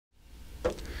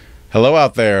Hello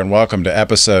out there, and welcome to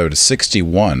episode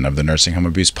 61 of the Nursing Home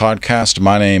Abuse Podcast.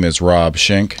 My name is Rob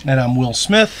Schenk. And I'm Will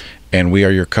Smith. And we are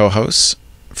your co-hosts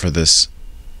for this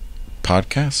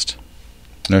podcast,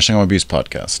 Nursing Home Abuse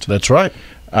Podcast. That's right.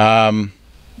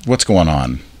 What's going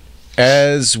on?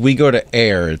 As we go to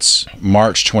air, it's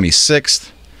March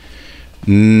 26th.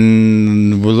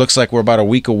 It looks like we're about a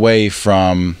week away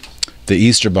from the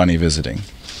Easter Bunny visiting.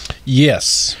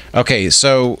 Yes. Okay,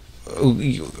 so,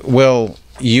 Will,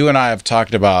 you and I have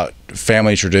talked about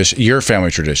your family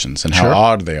traditions and how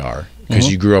odd they are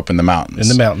because you grew up in the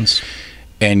mountains. In the mountains.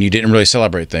 And you didn't really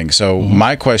celebrate things. So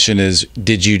my question is,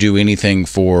 did you do anything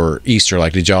for Easter?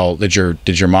 Like, did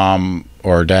your mom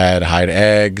or dad hide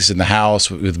eggs in the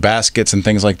house with baskets and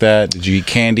things like that? Did you eat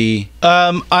candy?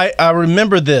 I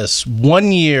remember this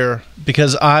one year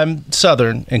because I'm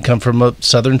Southern and come from a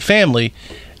Southern family.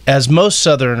 As most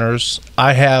Southerners,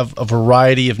 I have a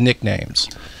variety of nicknames.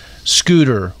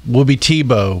 Scooter, Whoopie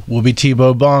Tebow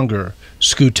Bonger,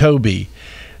 Scootoby.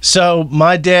 So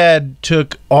my dad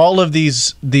took all of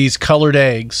these colored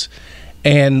eggs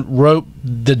and wrote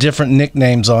the different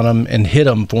nicknames on them and hid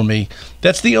them for me.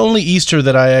 That's the only Easter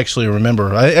that I actually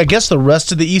remember. I guess the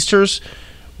rest of the Easters,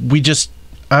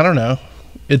 I don't know.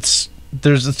 It's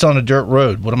on a dirt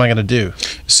road. What am I going to do?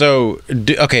 So,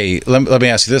 okay, let me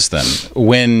ask you this then.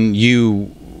 When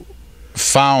you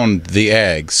found the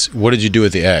eggs, what did you do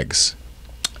with the eggs?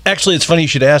 Actually, it's funny you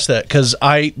should ask that because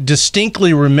I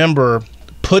distinctly remember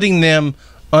putting them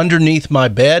underneath my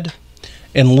bed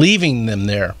and leaving them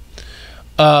there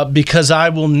because I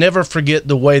will never forget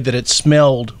the way that it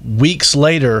smelled weeks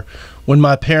later when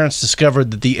my parents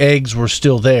discovered that the eggs were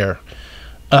still there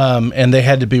and they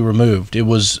had to be removed. It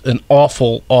was an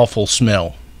awful, awful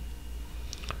smell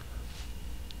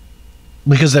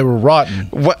because they were rotten.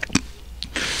 What?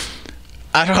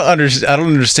 I don't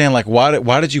understand. Like,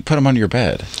 why did you put them under your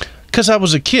bed? Because I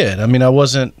was a kid. I mean, I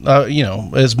wasn't,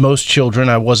 as most children,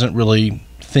 I wasn't really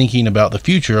thinking about the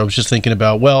future. I was just thinking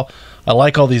about, well, I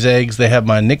like all these eggs. They have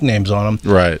my nicknames on them.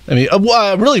 Right. I mean,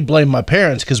 I really blame my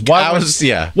parents because why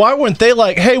weren't they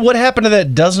like, hey, what happened to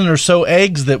that dozen or so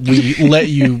eggs that we let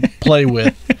you play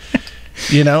with?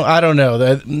 You know, I don't know.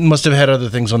 That must have had other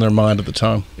things on their mind at the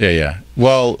time. Yeah.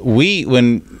 Well,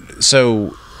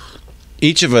 so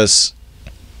each of us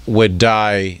would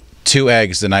dye 2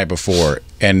 eggs the night before,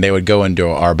 and they would go into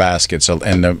our basket. So,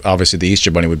 obviously the Easter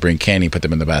Bunny would bring candy, put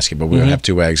them in the basket, but we would have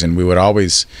 2 eggs, and we would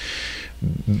always,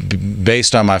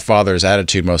 based on my father's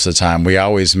attitude most of the time, we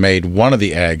always made one of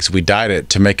the eggs, we dyed it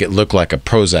to make it look like a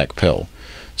Prozac pill.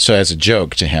 So as a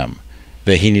joke to him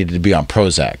that he needed to be on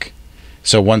Prozac.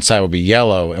 So one side would be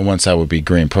yellow and one side would be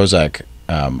green. Prozac,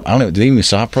 I don't know, did they even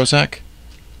still have Prozac?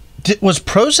 Was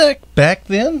Prozac back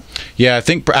then? Yeah,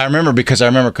 I remember because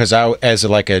I, as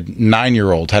like a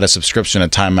 9-year-old, had a subscription to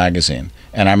Time Magazine,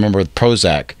 and I remember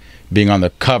Prozac being on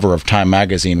the cover of Time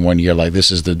Magazine one year, like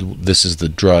this is the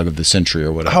drug of the century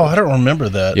or whatever. Oh, I don't remember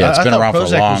that. Yeah, it's been around for a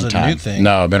long time. New thing.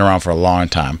 No, it's been around for a long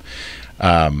time.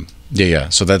 Yeah.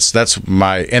 So that's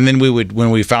my. And then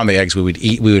when we found the eggs,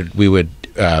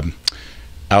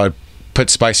 I would put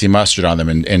spicy mustard on them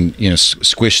and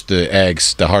squish the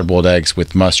eggs, the hard-boiled eggs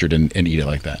with mustard and eat it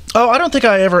like that. Oh, I don't think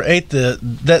I ever ate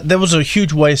that was a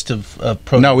huge waste of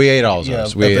protein. No, we ate all of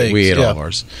ours. We ate all of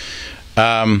ours.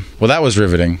 Well, that was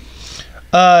riveting.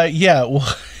 Yeah,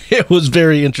 well, it was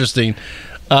very interesting.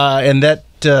 And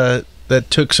that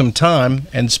took some time.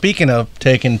 And speaking of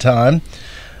taking time,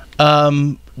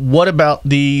 what about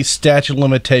the statute of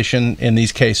limitation in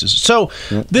these cases? So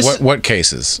what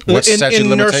cases? What statute of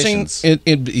limitations?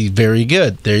 Very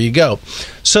good. There you go.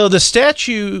 So the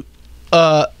statute,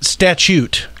 not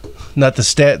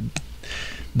the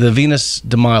Venus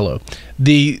de Milo,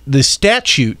 the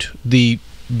statute, the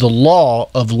law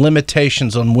of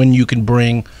limitations on when you can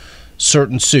bring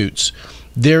certain suits.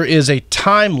 There is a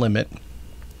time limit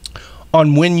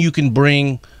on when you can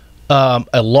bring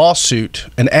a lawsuit,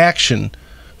 an action,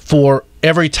 for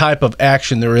every type of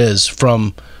action there is,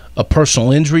 from a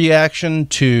personal injury action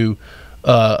to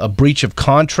a breach of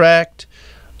contract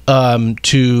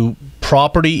to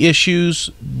property issues.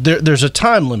 There's a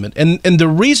time limit, and the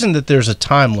reason that there's a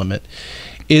time limit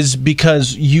is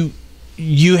because you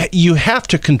have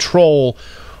to control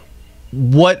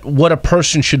what a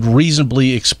person should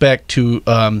reasonably expect to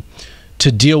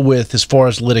deal with as far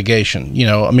as litigation.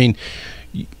 I mean,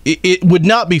 it would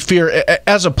not be fair.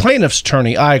 As a plaintiff's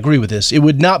attorney, I agree with this. It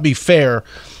would not be fair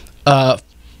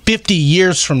 50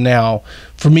 years from now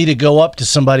for me to go up to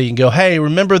somebody and go, hey,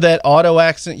 remember that auto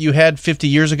accident you had 50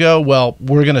 years ago? Well,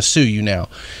 we're going to sue you now.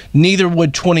 Neither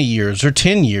would 20 years or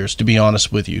 10 years, to be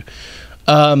honest with you.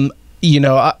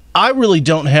 I really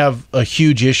don't have a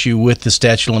huge issue with the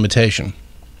statute of limitation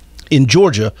in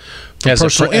Georgia for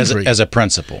personal injury. As a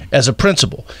principle. As a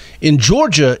principle. In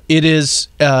Georgia, it is,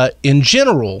 in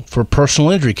general, for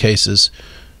personal injury cases,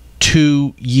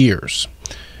 2 years.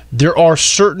 There are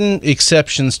certain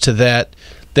exceptions to that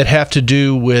have to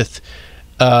do with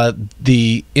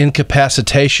the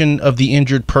incapacitation of the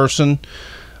injured person.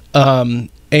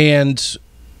 And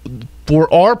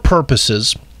for our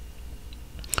purposes,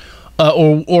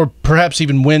 or perhaps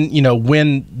even when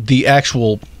the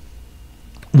actual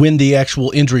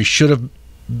injury should have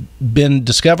been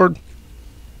discovered,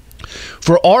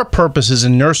 for our purposes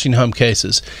in nursing home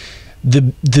cases,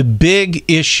 the big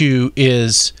issue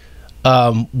is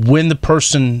when the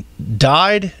person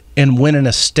died and when an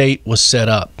estate was set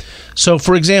up. So,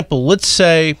 for example, let's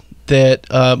say that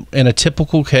in a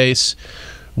typical case,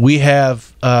 we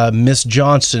have Miss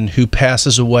Johnson who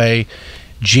passes away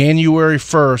January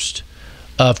 1st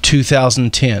of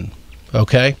 2010.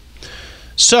 Okay,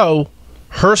 so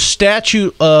her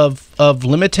statute of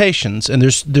limitations, and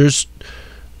there's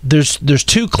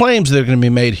two claims that are going to be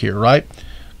made here, right?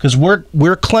 Because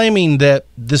we're claiming that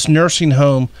this nursing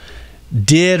home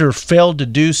did or failed to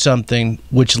do something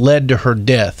which led to her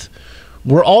death.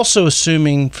 We're also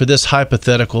assuming for this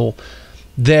hypothetical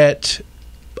that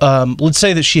let's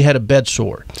say that she had a bed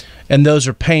sore, and those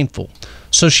are painful.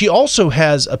 So she also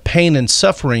has a pain and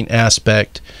suffering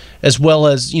aspect, as well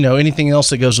as anything else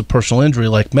that goes with personal injury,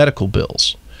 like medical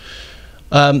bills.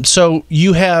 So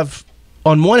you have,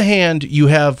 on one hand, you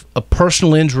have a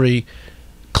personal injury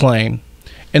claim,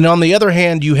 and on the other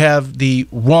hand, you have the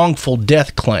wrongful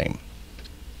death claim.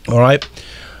 All right.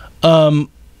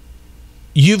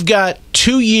 You've got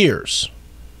 2 years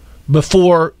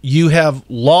before you have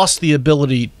lost the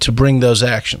ability to bring those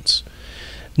actions.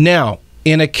 Now,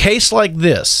 in a case like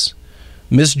this,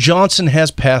 Ms. Johnson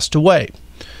has passed away.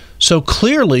 So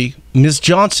clearly, Ms.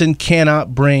 Johnson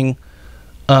cannot bring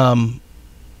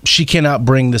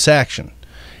this action.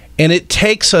 And it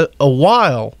takes a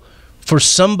while for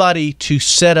somebody to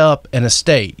set up an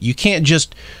estate. You can't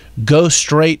just go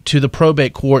straight to the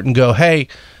probate court and go, hey,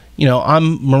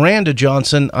 I'm Miranda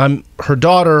Johnson, I'm her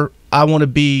daughter, I want to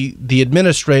be the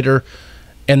administrator,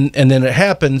 and then it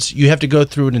happens. You have to go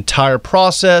through an entire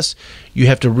process. You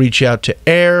have to reach out to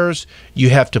heirs. You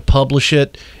have to publish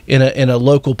it in a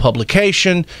local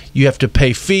publication. You have to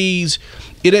pay fees.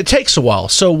 It takes a while.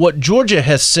 So what Georgia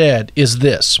has said is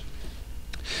this,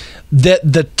 that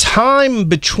the time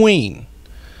between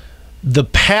the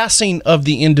passing of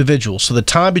the individual, so the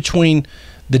time between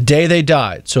the day they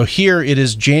died, so here it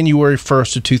is January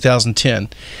 1st of 2010,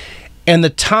 and the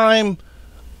time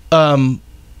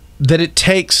that it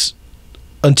takes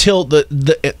until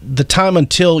the time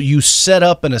until you set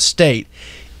up an estate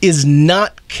is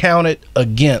not counted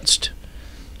against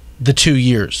the 2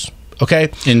 years. Okay?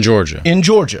 In Georgia. In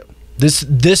Georgia.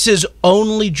 This is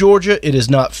only Georgia. It is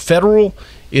not federal.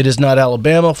 It is not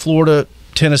Alabama, Florida,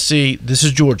 Tennessee. This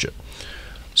is Georgia.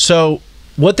 So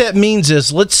what that means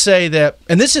is, let's say that,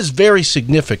 and this is very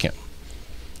significant.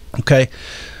 Okay?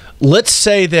 Let's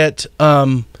say that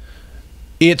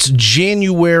it's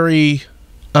January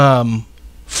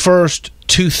 1st,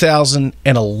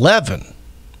 2011,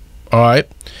 all right?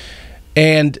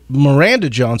 And Miranda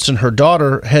Johnson, her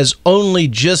daughter, has only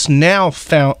just now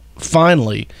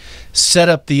finally set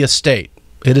up the estate.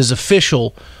 It is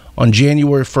official on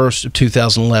January 1st of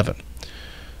 2011.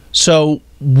 So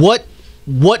what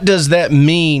does that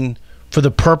mean for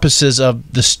the purposes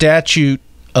of the statute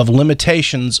of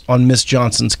limitations on Miss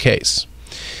Johnson's case?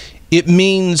 It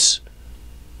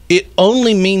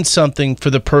only means something for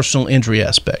the personal injury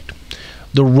aspect.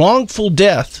 The wrongful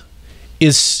death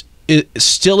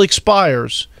still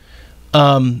expires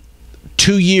 2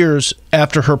 years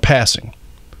after her passing,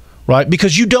 right?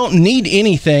 Because you don't need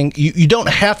anything. You don't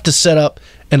have to set up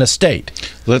an estate.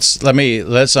 Let's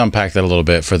unpack that a little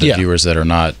bit for the viewers that are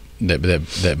not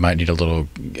that might need a little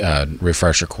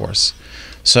refresher course.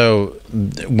 So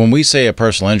when we say a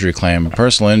personal injury claim, a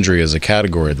personal injury is a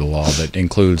category of the law that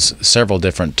includes several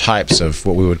different types of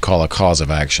what we would call a cause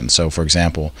of action. So, for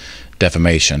example,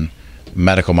 defamation,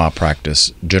 medical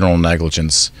malpractice, general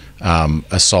negligence,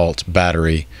 assault,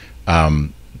 battery,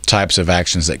 types of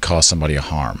actions that cause somebody a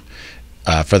harm.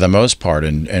 For the most part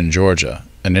in Georgia,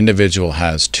 an individual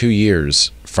has 2 years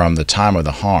from the time of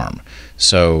the harm.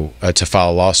 So to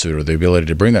file a lawsuit, or the ability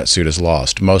to bring that suit, is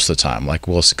lost most of the time. Like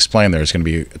we'll explain, there's going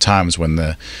to be times when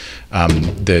the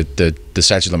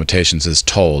statute of limitations is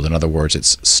tolled. In other words,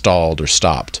 it's stalled or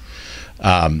stopped.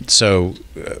 So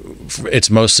it's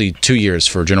mostly 2 years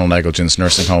for general negligence,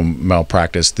 nursing home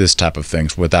malpractice, this type of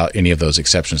things, without any of those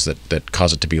exceptions that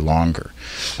cause it to be longer.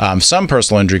 Some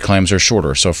personal injury claims are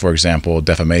shorter. So, for example,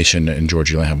 defamation in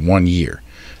Georgia, you only have 1 year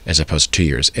as opposed to 2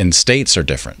 years. And states are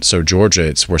different. So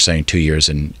Georgia, we're saying 2 years.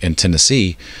 In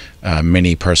Tennessee,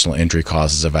 many personal injury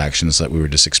causes of actions that we were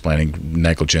just explaining,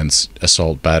 negligence,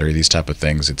 assault, battery, these type of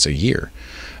things, it's a year.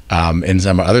 In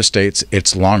some other states,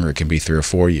 it's longer. It can be 3 or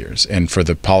 4 years. And for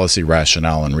the policy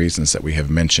rationale and reasons that we have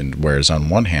mentioned, whereas on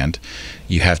one hand,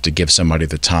 you have to give somebody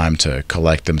the time to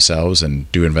collect themselves and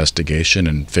do investigation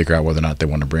and figure out whether or not they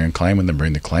want to bring a claim and then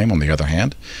bring the claim. On the other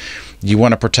hand, you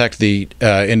want to protect the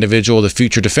individual, the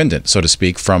future defendant, so to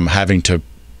speak, from having to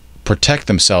protect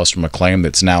themselves from a claim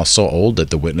that's now so old that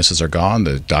the witnesses are gone,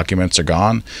 the documents are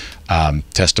gone,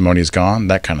 testimony is gone,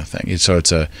 that kind of thing. So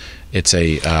it's a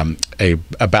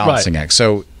balancing act.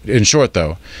 So in short,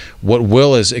 though, what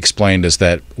Will has explained is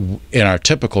that in our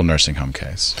typical nursing home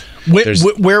case,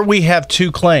 where we have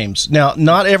 2 claims. Now,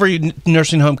 not every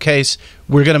nursing home case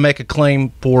we're going to make a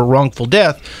claim for wrongful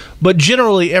death, but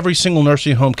generally every single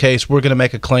nursing home case we're going to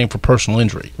make a claim for personal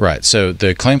injury. Right. So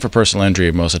the claim for personal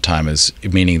injury most of the time is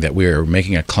meaning that we are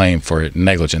making a claim for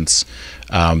negligence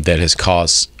that has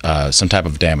caused some type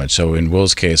of damage. So in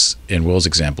Will's case, in Will's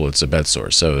example, it's a bed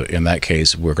sore. So in that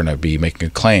case, we're going to be making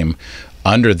a claim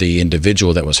under the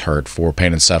individual that was hurt for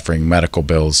pain and suffering, medical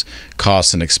bills,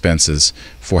 costs and expenses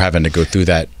for having to go through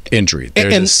that injury.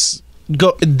 This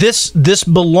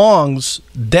belongs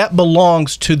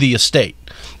to the estate.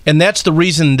 And that's the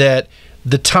reason that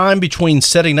the time between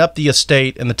setting up the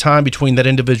estate and the time between that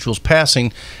individual's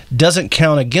passing doesn't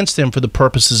count against them for the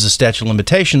purposes of statute of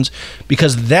limitations,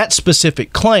 because that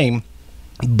specific claim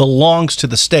belongs to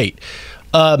the state,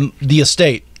 the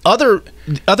estate. Other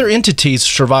entities,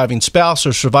 surviving spouse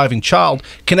or surviving child,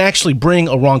 can actually bring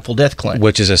a wrongful death claim,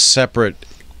 which is a separate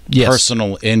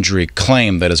personal injury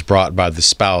claim that is brought by the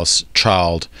spouse,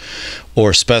 child,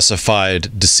 or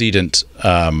specified decedent.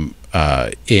 Not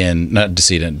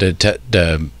decedent. That's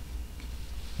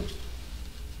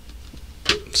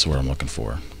what I'm looking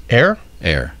for. Heir.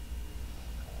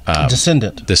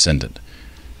 Descendant.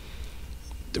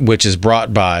 Which is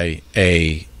brought by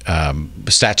a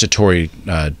statutory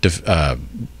I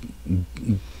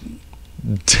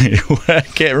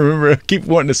can't remember. I keep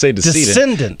wanting to say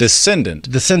decedent. Descendant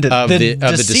of the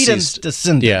deceased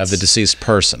descendants. Yeah, of the deceased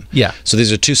person. Yeah. So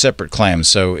these are 2 separate claims.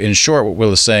 So in short, what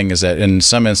Will is saying is that in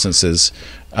some instances,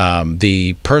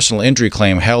 the personal injury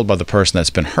claim held by the person that's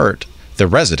been hurt, the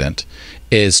resident,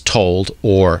 is told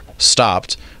or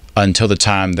stopped until the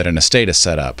time that an estate is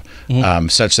set up,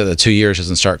 such that the 2 years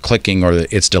doesn't start clicking or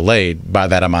it's delayed by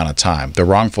that amount of time. The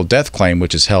wrongful death claim,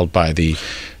 which is held by the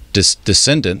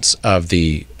descendants of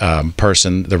the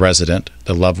person, the resident,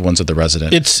 the loved ones of the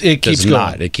resident, it keeps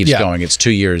going. It keeps going. It's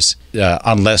 2 years,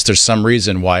 unless there's some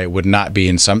reason why it would not be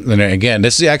in some. And again,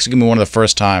 this is actually going to be one of the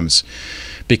first times,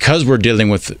 because we're dealing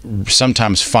with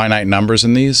sometimes finite numbers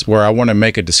in these, where I want to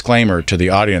make a disclaimer to the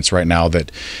audience right now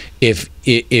that if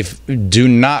do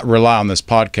not rely on this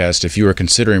podcast if you are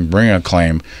considering bringing a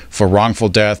claim for wrongful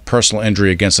death, personal injury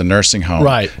against a nursing home,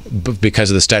 right? Because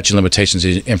of the statute of limitations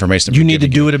information, you need to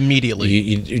do it immediately.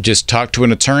 You just talk to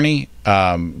an attorney.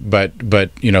 But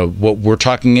you know what we're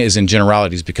talking is in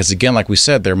generalities, because again, like we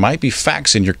said, there might be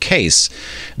facts in your case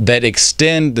that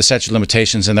extend the statute of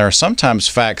limitations, and there are sometimes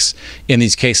facts in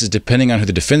these cases, depending on who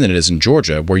the defendant is in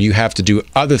Georgia, where you have to do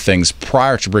other things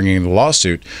prior to bringing the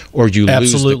lawsuit, or you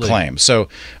lose the claim. So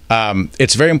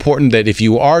it's very important that if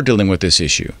you are dealing with this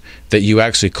issue, that you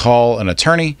actually call an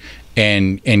attorney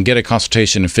and get a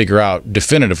consultation and figure out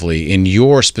definitively in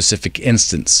your specific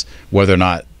instance whether or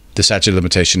not the statute of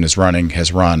limitation has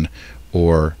run,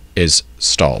 or is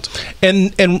stalled.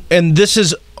 And this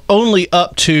is only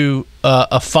up to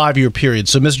a 5-year period.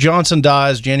 So Ms. Johnson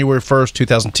dies January 1st,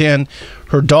 2010.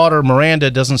 Her daughter, Miranda,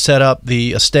 doesn't set up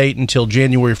the estate until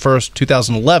January 1st,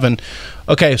 2011.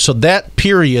 Okay, so that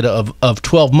period of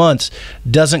 12 months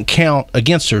doesn't count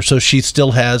against her, so she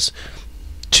still has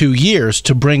 2 years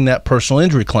to bring that personal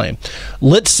injury claim.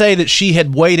 Let's say that she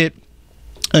had waited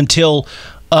until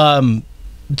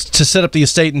to set up the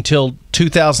estate until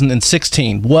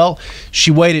 2016. Well,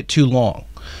 she waited too long.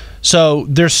 So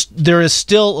there is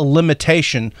still a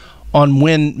limitation on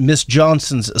when Miss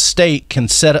Johnson's estate can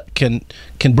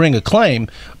bring a claim,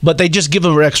 but they just give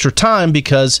her extra time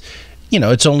because, you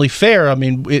know, it's only fair. I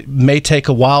mean, it may take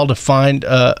a while to find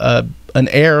an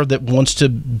heir that wants to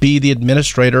be the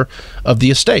administrator of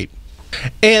the estate.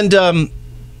 And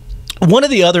one of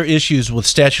the other issues with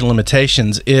statute of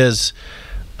limitations is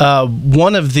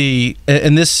one of the,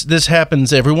 and this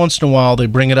happens every once in a while, they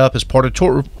bring it up as part of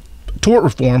tort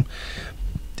reform,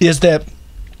 is that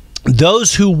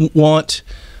those who want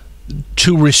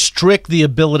to restrict the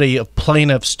ability of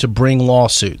plaintiffs to bring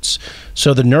lawsuits,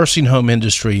 so the nursing home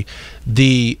industry,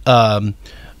 the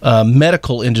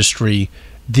medical industry,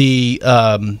 the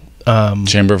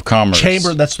Chamber of Commerce.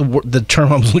 That's the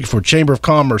term I was looking for. Chamber of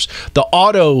Commerce, the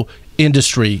auto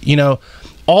industry.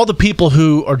 All the people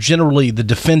who are generally the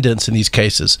defendants in these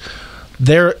cases.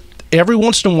 Every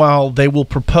once in a while they will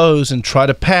propose and try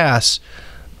to pass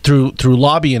through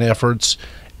lobbying efforts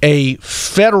a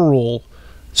federal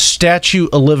statute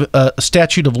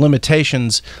of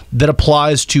limitations that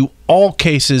applies to all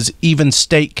cases, even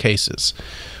state cases.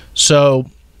 So,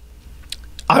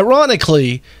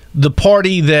 ironically, the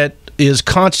party that is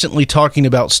constantly talking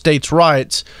about states'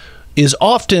 rights is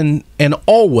often and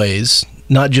always,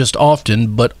 not just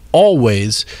often, but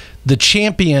always, the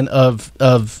champion of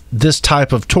this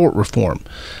type of tort reform.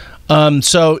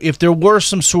 So if there were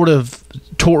some sort of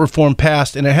tort reform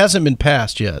passed, and it hasn't been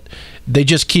passed yet, they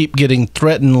just keep getting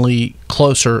threateningly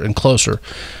closer and closer.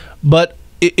 But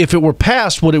if it were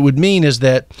passed, what it would mean is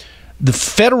that the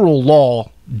federal law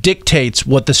dictates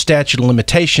what the statute of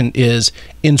limitation is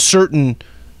in certain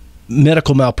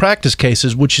medical malpractice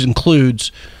cases, which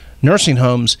includes nursing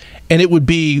homes, and it would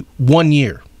be 1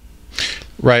 year.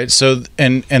 Right. So,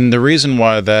 and the reason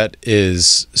why that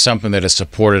is something that is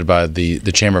supported by the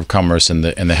Chamber of Commerce and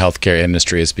the healthcare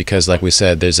industry is because, like we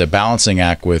said, there's a balancing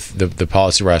act with the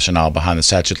policy rationale behind the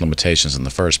statute of limitations in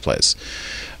the first place.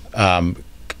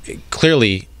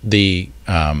 Clearly, the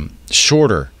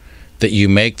shorter that you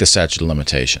make the statute of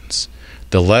limitations,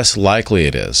 the less likely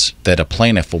it is that a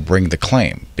plaintiff will bring the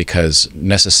claim, because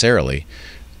necessarily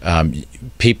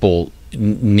people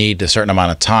need a certain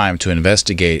amount of time to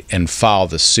investigate and file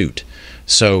the suit.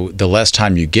 So the less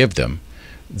time you give them,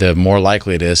 the more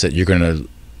likely it is that you're going to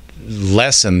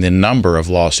lessen the number of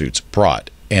lawsuits brought.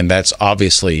 And that's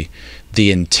obviously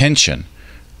the intention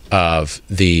of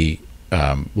the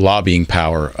lobbying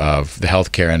power of the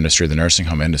healthcare industry, the nursing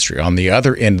home industry. On the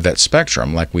other end of that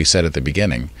spectrum, like we said at the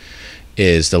beginning,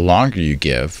 is the longer you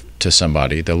give to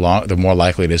somebody, the more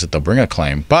likely it is that they'll bring a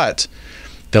claim. But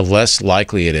the less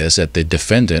likely it is that the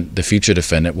defendant, the future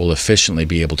defendant, will efficiently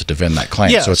be able to defend that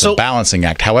claim. So it's a balancing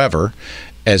act. However,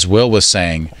 as Will was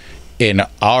saying, in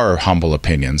our humble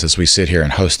opinions, as we sit here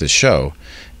and host this show,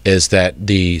 is that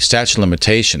the statute of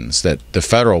limitations, that the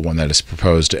federal one that is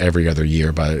proposed every other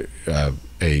year by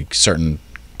a certain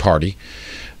party,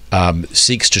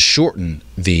 seeks to shorten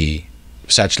the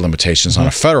statute of limitations on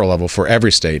a federal level for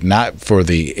every state, not for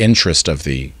the interest of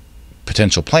the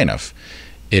potential plaintiff.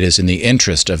 It is in the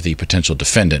interest of the potential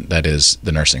defendant, that is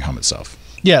the nursing home itself.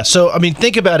 Yeah, so I mean,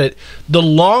 think about it. The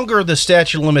longer the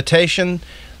statute of limitation,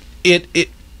 it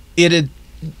is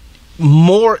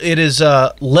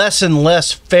less and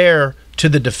less fair to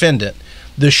the defendant.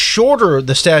 The shorter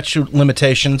the statute of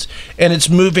limitations, and it's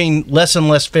moving less and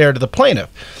less fair to the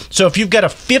plaintiff. So if you've got a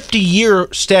 50-year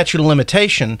statute of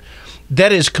limitation,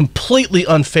 that is completely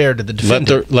unfair to the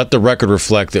defendant. Let the record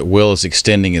reflect that Will is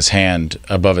extending his hand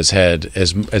above his head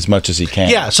as much as he can.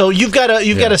 Yeah, so you've got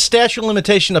a statute of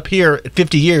limitation up here at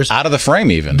 50 years. Out of the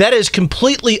frame even. That is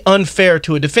completely unfair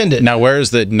to a defendant. Now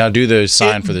do the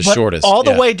sign for the shortest. All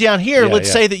the way down here,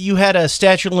 let's say that you had a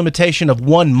statute of limitation of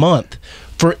 1 month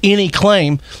for any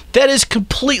claim. That is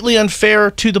completely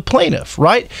unfair to the plaintiff,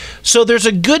 right? So there's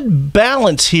a good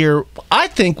balance here, I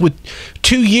think, with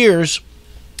 2 years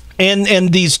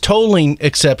and these tolling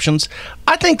exceptions.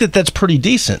 I think that's pretty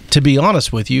decent, to be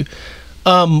honest with you.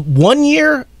 1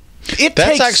 year,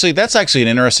 that's actually an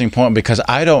interesting point, because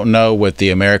I don't know what the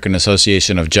American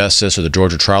Association of Justice or the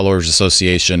Georgia Trial Lawyers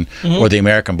Association or the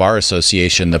American Bar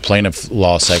Association, the plaintiff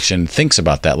law section, thinks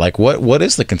about that. Like, what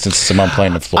is the consensus among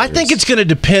plaintiff lawyers? I think it's going to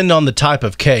depend on the type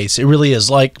of case. It really is.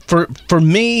 Like for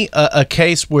me, a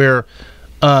case where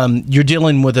you're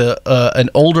dealing with an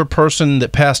older person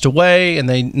that passed away, and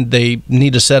they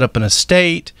need to set up an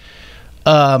estate,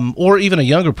 or even a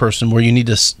younger person where you need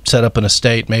to set up an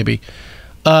estate, maybe.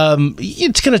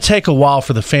 It's going to take a while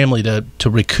for the family to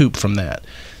recoup from that.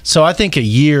 So I think a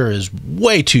year is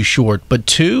way too short, but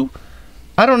 2,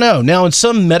 I don't know. Now, in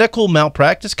some medical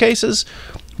malpractice cases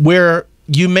where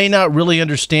you may not really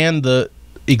understand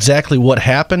exactly what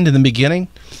happened in the beginning,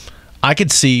 I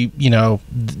could see,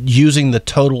 using the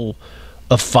total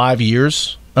of 5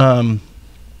 years. But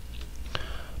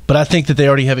I think that they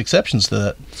already have exceptions to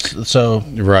that. So,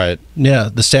 right. Yeah,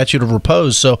 the statute of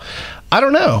repose. So, I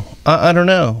don't know. I don't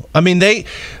know. I mean, they,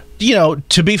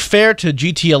 to be fair to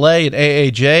GTLA and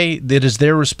AAJ, it is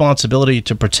their responsibility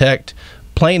to protect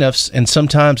plaintiffs, and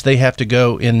sometimes they have to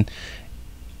go in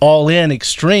all in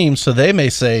extreme, so they may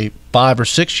say 5 or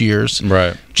 6 years,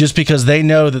 right? Just because they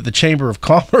know that the Chamber of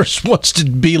Commerce wants to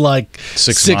be like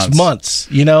 6 months.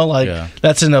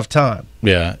 That's enough time.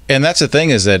 Yeah, and that's the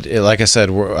thing is that, like I said,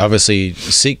 we're obviously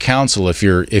seek counsel if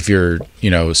you're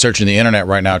searching the internet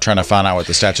right now trying to find out what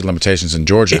the statute of limitations in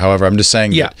Georgia. However, I'm just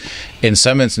saying that in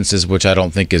some instances, which I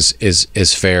don't think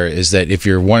is fair, is that if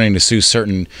you're wanting to sue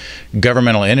certain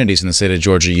governmental entities in the state of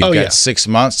Georgia, you've got 6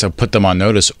 months to put them on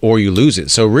notice, or you lose it.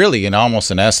 So really, in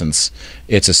essence,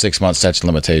 it's a 6-month statute of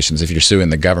limitations if you're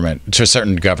suing the government to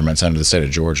certain governments under the state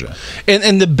of Georgia.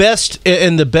 And the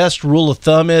best rule of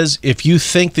thumb is, if you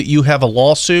think that you have a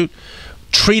lawsuit,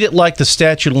 treat it like the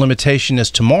statute of limitation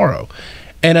is tomorrow.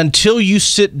 And until you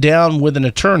sit down with an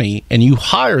attorney and you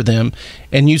hire them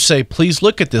and you say, please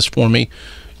look at this for me,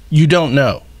 you don't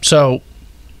know. So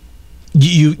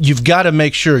you've got to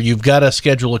make sure you've got to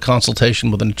schedule a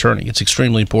consultation with an attorney. It's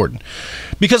extremely important.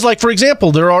 Because, like, for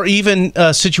example, there are even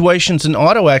situations in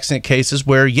auto accident cases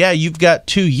where, you've got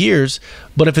 2 years,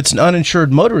 but if it's an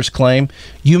uninsured motorist claim,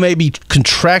 you may be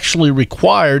contractually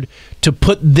required to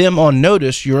put them on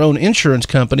notice, your own insurance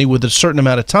company, with a certain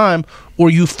amount of time, or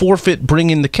you forfeit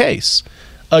bringing the case.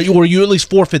 Or you at least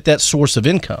forfeit that source of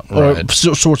income or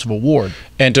source of award.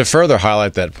 And to further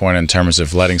highlight that point in terms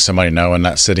of letting somebody know and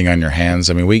not sitting on your hands,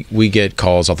 I mean, we get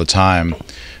calls all the time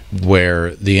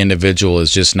where the individual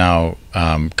is just now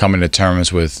coming to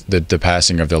terms with the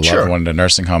passing of their loved one in a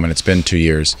nursing home, and it's been 2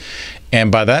 years. And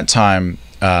by that time,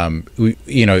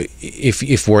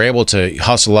 if we're able to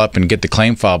hustle up and get the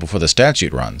claim filed before the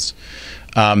statute runs,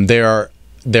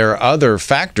 there are other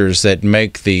factors that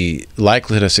make the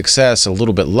likelihood of success a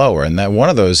little bit lower, and that one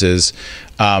of those is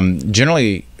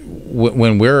generally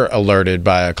when we're alerted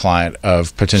by a client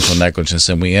of potential negligence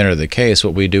and we enter the case,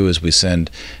 what we do is we send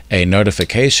a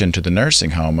notification to the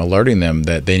nursing home alerting them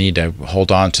that they need to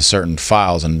hold on to certain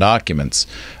files and documents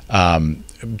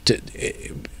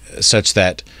such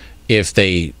that if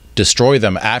they destroy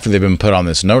them after they've been put on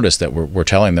this notice that we're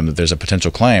telling them that there's a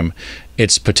potential claim,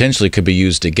 it's potentially could be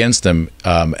used against them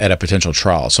at a potential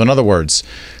trial. So in other words,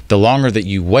 the longer that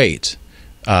you wait,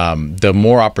 the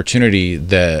more opportunity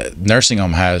the nursing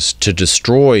home has to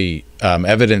destroy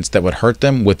evidence that would hurt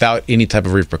them without any type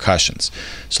of repercussions.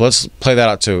 So let's play that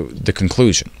out to the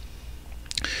conclusion.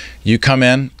 You come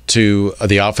in to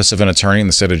the office of an attorney in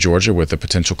the state of Georgia with a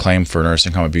potential claim for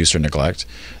nursing home abuse or neglect.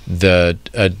 They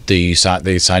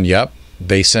sign you up.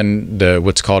 They send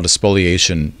what's called a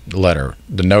spoliation letter,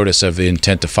 the notice of the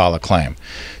intent to file a claim.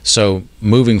 So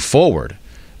moving forward,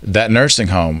 that nursing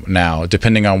home now,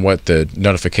 depending on what the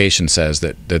notification says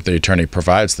that the attorney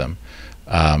provides them,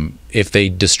 if they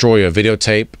destroy a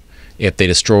videotape, if they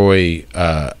destroy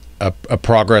a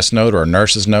progress note or a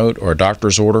nurse's note or a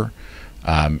doctor's order,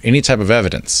 any type of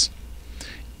evidence,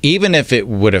 even if it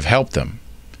would have helped them,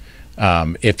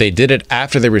 if they did it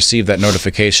after they received that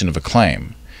notification of a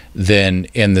claim, then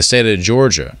in the state of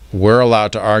Georgia, we're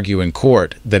allowed to argue in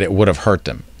court that it would have hurt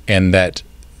them and that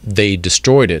they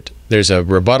destroyed it. There's a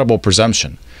rebuttable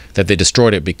presumption that they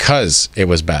destroyed it because it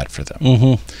was bad for them.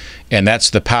 Mm-hmm. And that's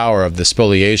the power of the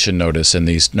spoliation notice in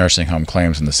these nursing home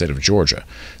claims in the state of Georgia.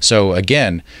 So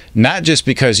again, not just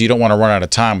because you don't want to run out of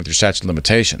time with your statute of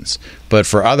limitations, but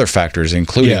for other factors,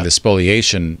 including the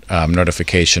spoliation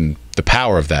notification, the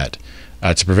power of that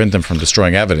to prevent them from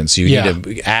destroying evidence, you need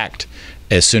to act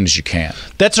as soon as you can.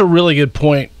 That's a really good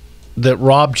point that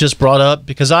Rob just brought up,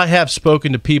 because I have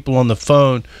spoken to people on the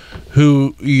phone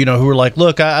who were like,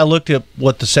 look, I looked at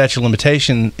what the statute of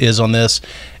limitation is on this,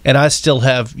 and I still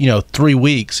have 3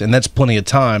 weeks, and that's plenty of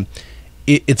time.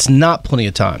 It's not plenty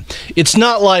of time. It's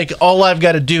not like all I've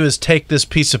got to do is take this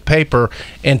piece of paper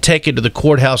and take it to the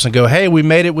courthouse and go, hey, we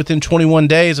made it within 21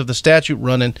 days of the statute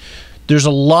running. There's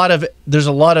a lot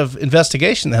of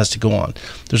investigation that has to go on.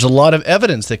 There's a lot of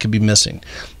evidence that could be missing.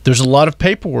 There's a lot of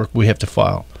paperwork we have to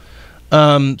file.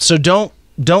 So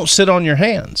don't sit on your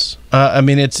hands. I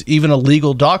mean, it's even a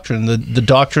legal doctrine. The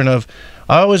doctrine of,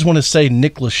 I always want to say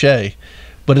Nick Lachey,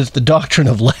 but it's the doctrine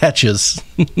of latches.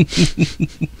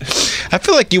 I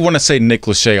feel like you want to say Nick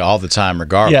Lachey all the time,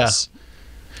 regardless.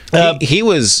 Yeah. He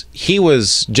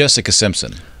was Jessica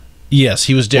Simpson. Yes,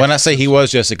 he was. When I say he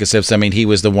was Jessica Simpson, I mean he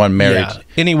was the one married. Yeah.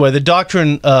 Anyway, the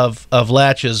doctrine of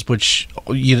latches, which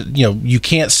you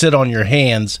can't sit on your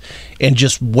hands and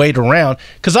just wait around.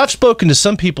 Because I've spoken to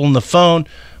some people on the phone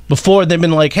before. They've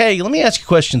been like, "Hey, let me ask you a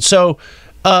question." So,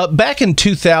 back in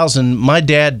 2000, my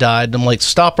dad died, and I'm like,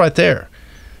 "Stop right there."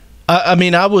 I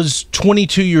mean, I was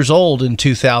 22 years old in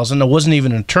 2000. I wasn't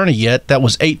even an attorney yet. That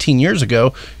was 18 years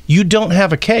ago. You don't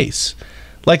have a case.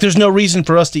 Like, there's no reason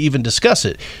for us to even discuss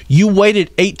it. You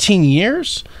waited 18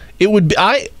 years? It would be,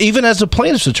 even as a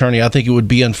plaintiff's attorney, I think it would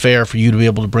be unfair for you to be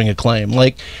able to bring a claim.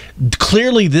 Like,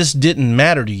 clearly this didn't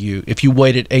matter to you if you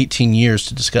waited 18 years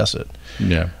to discuss it.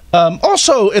 Yeah.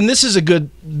 Also, and this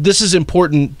is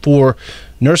important for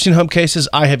nursing home cases.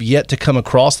 I have yet to come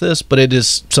across this, but it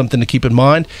is something to keep in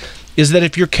mind, is that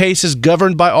if your case is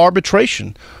governed by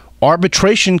arbitration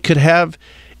could have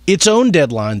its own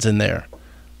deadlines in there.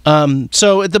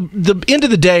 So at the end of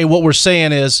the day, what we're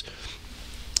saying is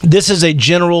this is a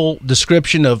general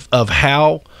description of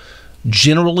how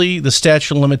generally the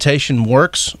statute of limitation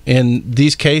works in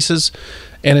these cases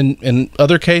and in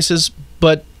other cases,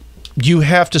 but you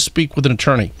have to speak with an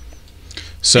attorney.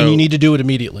 So, and you need to do it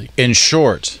immediately. In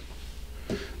short,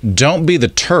 don't be the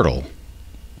turtle.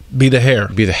 Be the hare.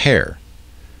 Be the hare,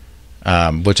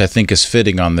 which I think is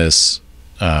fitting on this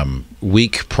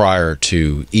week prior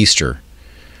to Easter.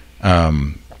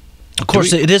 Of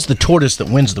course, it is the tortoise that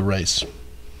wins the race.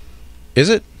 Is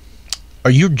it?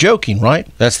 Are you joking, right?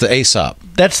 That's the Aesop.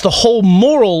 That's the whole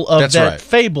moral of that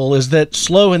fable, is that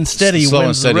slow and steady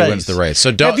wins the race.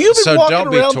 So don't, have you been walking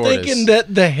around tortoise. Thinking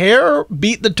that the hare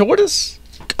beat the tortoise?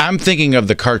 I'm thinking of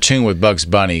the cartoon with Bugs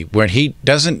Bunny, where he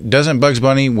doesn't Bugs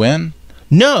Bunny win?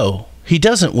 No, he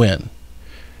doesn't win.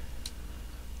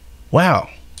 Wow.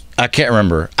 I can't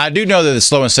remember. I do know that the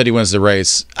slow and steady wins the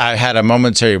race. I had a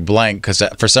momentary blank because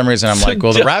for some reason I'm like,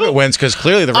 well, the rabbit wins because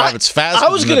clearly the rabbit's faster. I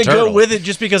was going to go with it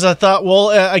just because I thought, well,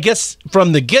 I guess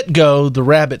from the get-go the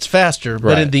rabbit's faster,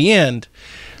 but in the end,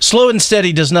 slow and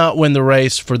steady does not win the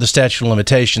race for the statute of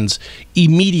limitations.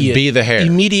 Immediate, be the hare.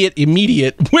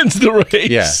 Immediate wins the race.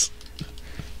 Yeah.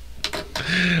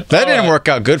 That didn't work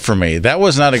out good for me. That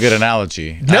was not a good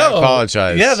analogy. No, I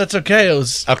apologize. Yeah, that's okay. It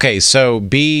was okay. So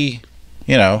be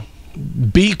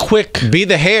quick. Be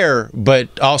the hare,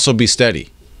 but also be steady.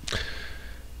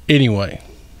 Anyway,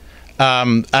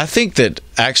 I think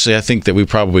that we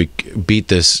probably beat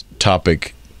this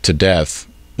topic to death.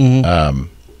 Mm-hmm.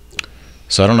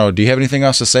 So I don't know. Do you have anything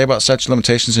else to say about statute of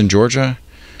limitations in Georgia?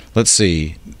 Let's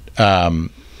see.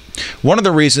 One of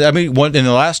the reasons, in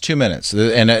the last 2 minutes,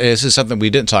 and this is something we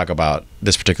didn't talk about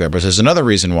this particular, but there's another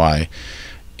reason why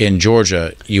in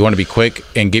Georgia you want to be quick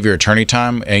and give your attorney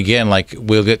time. And again, like,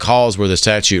 we'll get calls where the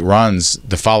statute runs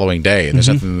the following day. And there's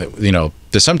something that,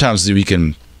 there's sometimes we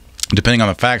can, depending on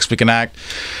the facts, we can act.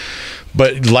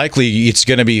 But likely it's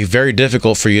going to be very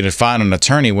difficult for you to find an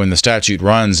attorney when the statute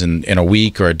runs in a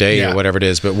week or a day or whatever it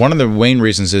is. But one of the main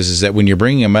reasons is that when you're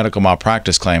bringing a medical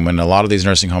malpractice claim, when a lot of these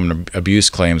nursing home abuse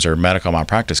claims are medical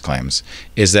malpractice claims,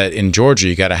 is that in Georgia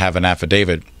you got to have an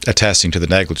affidavit attesting to the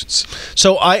negligence.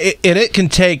 So it can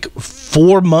take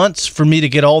 4 months for me to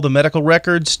get all the medical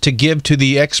records to give to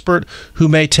the expert, who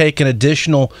may take an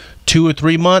additional 2 or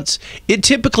 3 months. It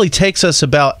typically takes us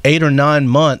about 8 or 9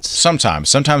 months.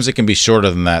 Sometimes it can be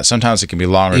shorter than that. Sometimes it can be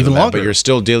longer than that. But you're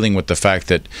still dealing with the fact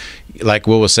that, like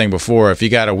Will was saying before, if you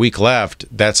got a week left,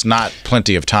 that's not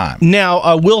plenty of time. Now,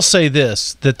 I will say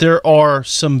this, that there are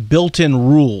some built-in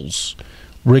rules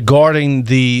regarding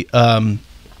the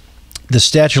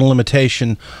statute of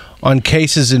limitation on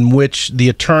cases in which the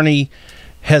attorney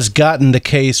has gotten the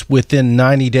case within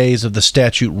 90 days of the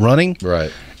statute running.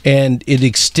 Right. And it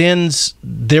extends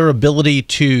their ability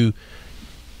to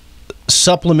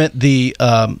supplement the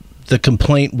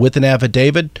complaint with an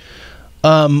affidavit.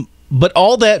 But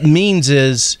all that means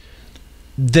is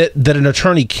that an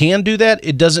attorney can do that.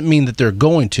 It doesn't mean that they're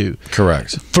going to.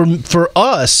 Correct. For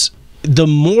us,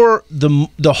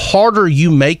 the harder you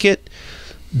make it,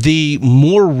 the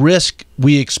more risk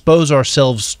we expose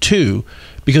ourselves to,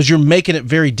 because you're making it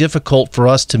very difficult for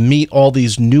us to meet all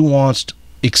these nuanced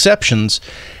exceptions.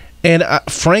 And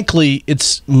frankly,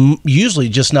 it's usually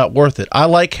just not worth it. I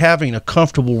like having a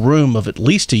comfortable room of at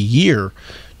least a year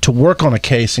to work on a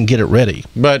case and get it ready.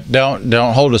 But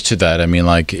don't hold us to that. I mean,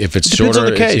 like, if it's shorter,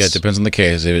 it depends on the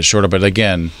case. If it's shorter, but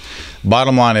again,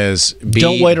 bottom line is,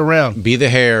 don't wait around. Be the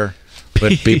hare.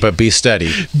 But be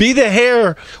steady. Be the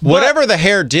hare. Whatever the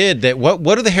hare did,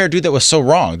 what did the hare do that was so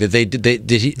wrong? Did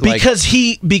he?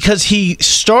 Because he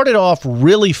started off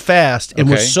really fast and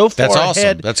was so far ahead. That's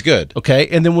awesome. That's good. Okay,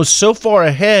 and then was so far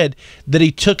ahead that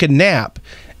he took a nap.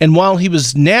 And while he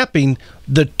was napping,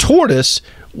 the tortoise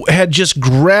had just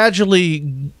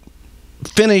gradually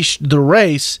finished the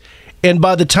race. And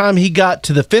by the time he got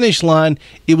to the finish line,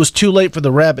 it was too late for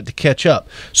the rabbit to catch up.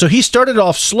 So he started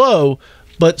off slow,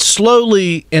 but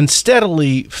slowly and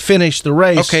steadily finish the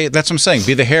race. Okay, that's what I'm saying.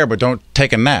 Be the hare, but don't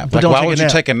take a nap. Like, why would you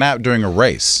take a nap during a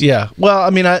race? Yeah. Well,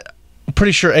 I mean, I'm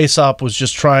pretty sure Aesop was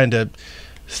just trying to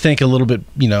think a little bit,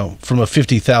 from a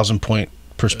 50,000 point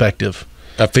perspective.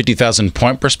 a 50,000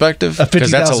 point perspective? A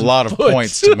Because that's a 50,000 lot of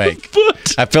points to make.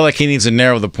 I feel like he needs to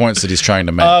narrow the points that he's trying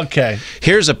to make. Okay.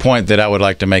 Here's a point that I would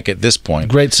like to make at this point.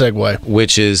 Great segue.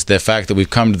 Which is the fact that we've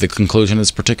come to the conclusion of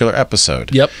this particular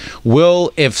episode. Yep.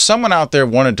 If someone out there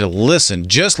wanted to listen,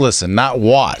 just listen, not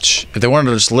watch, if they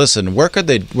wanted to just listen, where could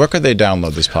they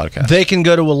download this podcast? They can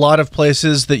go to a lot of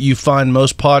places that you find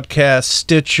most podcasts: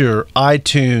 Stitcher,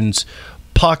 iTunes,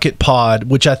 Pocket Pod,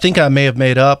 which I think I may have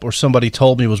made up or somebody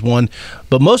told me was one.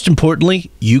 But most importantly,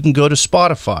 you can go to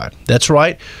Spotify. That's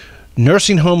right.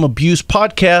 Nursing Home Abuse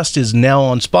Podcast is now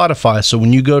on Spotify. So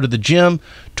when you go to the gym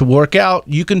to work out,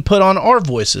 you can put on our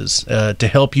voices to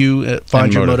help you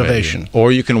find your motivation.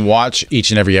 Or you can watch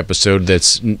each and every episode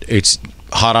it's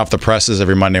hot off the presses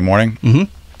every Monday morning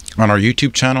on our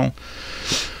YouTube channel.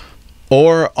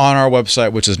 Or on our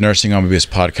website, which is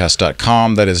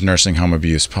nursinghomeabusepodcast.com. That is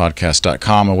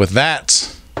nursinghomeabusepodcast.com. And with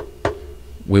that,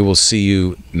 we will see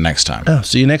you next time. Oh,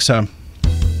 see you next time.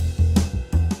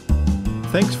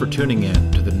 Thanks for tuning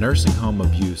in to the Nursing Home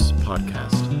Abuse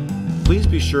Podcast. Please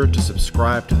be sure to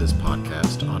subscribe to this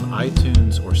podcast on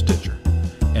iTunes or Stitcher,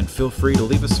 and feel free to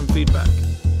leave us some feedback.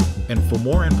 And for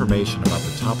more information about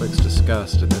the topics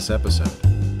discussed in this episode,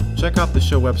 check out the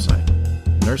show website,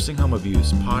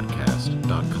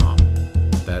 nursinghomeabusepodcast.com.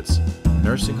 That's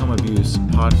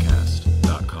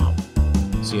nursinghomeabusepodcast.com.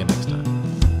 See you next time.